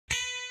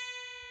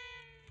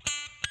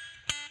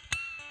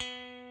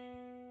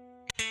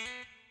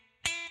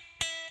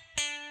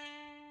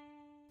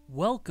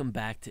Welcome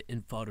back to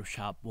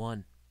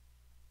InPhotoshop1.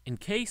 In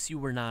case you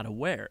were not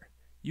aware,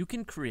 you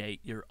can create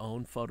your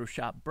own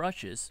Photoshop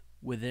brushes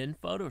within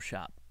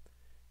Photoshop.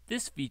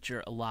 This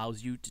feature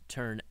allows you to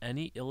turn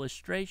any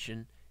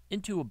illustration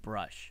into a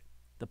brush.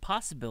 The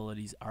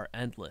possibilities are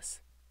endless.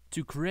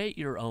 To create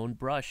your own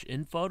brush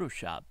in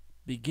Photoshop,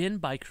 begin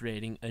by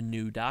creating a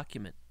new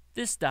document.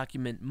 This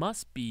document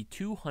must be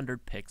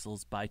 200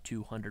 pixels by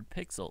 200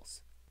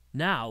 pixels.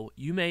 Now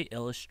you may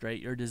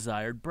illustrate your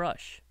desired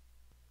brush.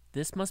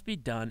 This must be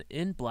done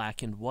in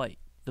black and white.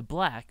 The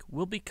black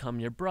will become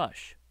your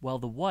brush, while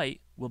the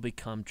white will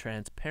become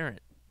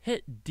transparent.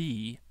 Hit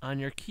D on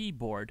your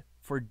keyboard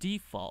for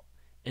default,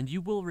 and you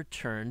will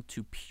return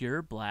to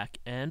pure black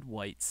and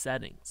white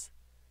settings.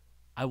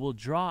 I will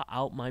draw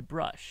out my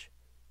brush.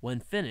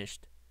 When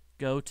finished,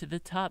 go to the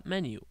top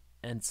menu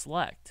and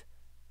select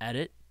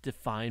Edit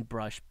Define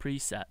Brush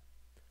Preset.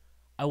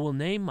 I will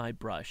name my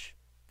brush,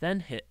 then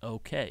hit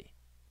OK.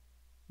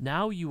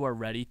 Now you are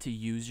ready to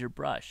use your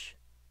brush.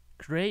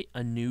 Create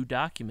a new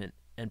document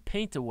and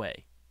paint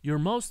away. Your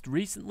most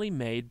recently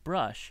made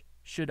brush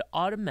should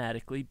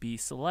automatically be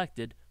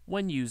selected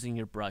when using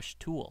your brush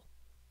tool.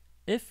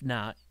 If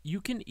not, you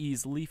can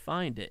easily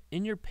find it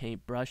in your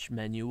paintbrush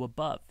menu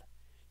above.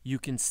 You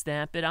can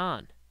stamp it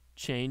on,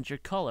 change your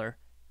color,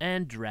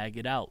 and drag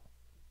it out.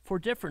 For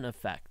different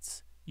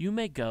effects, you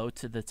may go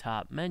to the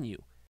top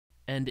menu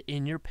and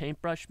in your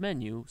paintbrush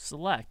menu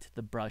select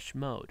the brush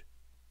mode.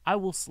 I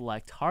will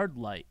select hard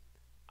light.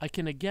 I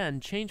can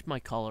again change my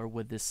color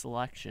with this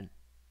selection.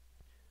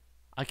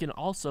 I can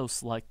also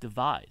select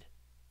divide.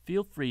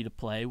 Feel free to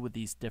play with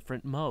these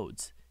different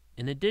modes.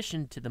 In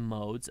addition to the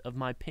modes of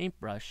my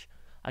paintbrush,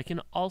 I can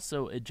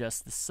also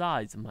adjust the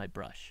size of my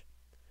brush.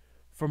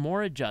 For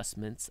more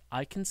adjustments,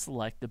 I can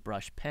select the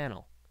brush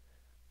panel.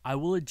 I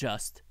will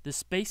adjust the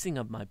spacing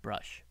of my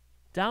brush.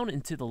 Down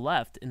and to the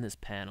left in this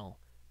panel,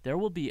 there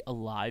will be a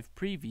live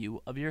preview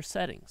of your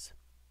settings.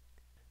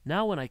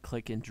 Now when I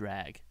click and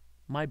drag,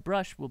 my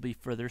brush will be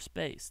further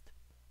spaced.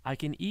 I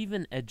can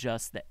even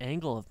adjust the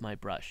angle of my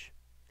brush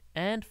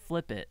and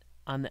flip it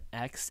on the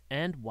X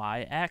and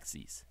Y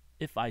axes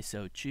if I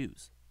so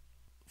choose.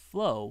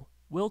 Flow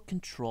will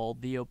control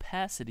the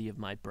opacity of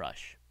my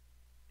brush.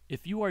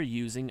 If you are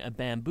using a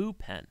bamboo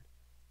pen,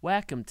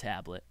 Wacom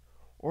tablet,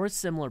 or a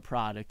similar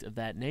product of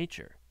that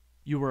nature,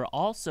 you are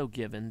also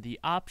given the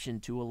option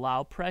to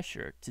allow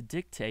pressure to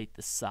dictate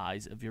the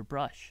size of your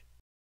brush.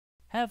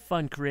 Have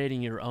fun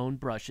creating your own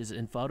brushes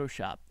in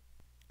Photoshop.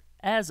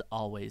 As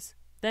always,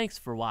 thanks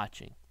for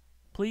watching.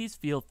 Please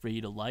feel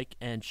free to like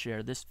and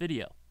share this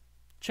video.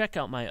 Check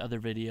out my other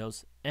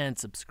videos and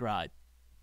subscribe.